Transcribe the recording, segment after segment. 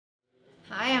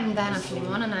Hi, I'm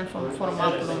Filimon and I'm from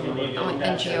Apulumtól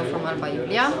NGO from Alba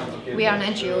Iulia. We are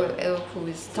an NGO who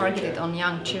is targeted on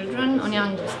young children, on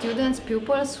young students,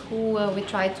 pupils who we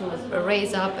try to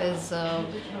raise up as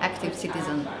active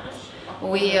citizens.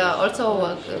 We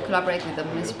also collaborate with the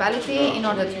municipality in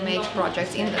order to make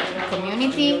projects in the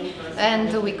community,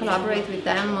 and we collaborate with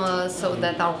them so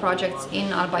that our projects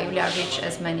in Alba Iulia reach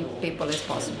as many people as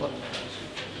possible.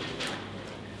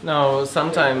 Now,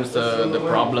 sometimes the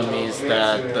problem is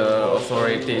that the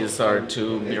authorities are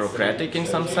too bureaucratic in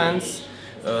some sense,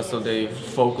 so they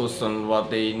focus on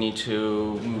what they need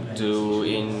to do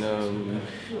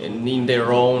in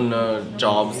their own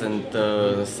jobs and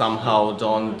somehow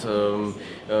don't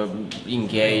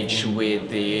engage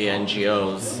with the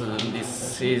NGOs.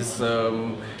 This is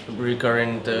a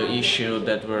recurrent issue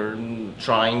that we're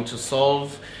trying to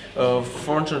solve.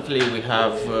 Fortunately, we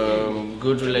have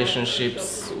good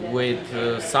relationships with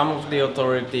some of the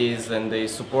authorities and they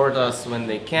support us when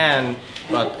they can,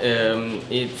 but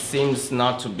it seems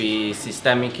not to be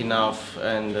systemic enough,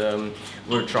 and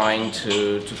we're trying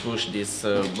to push these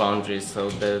boundaries so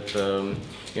that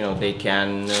they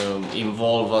can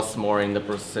involve us more in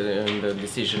the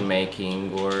decision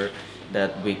making, or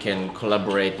that we can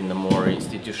collaborate in a more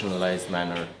institutionalized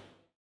manner.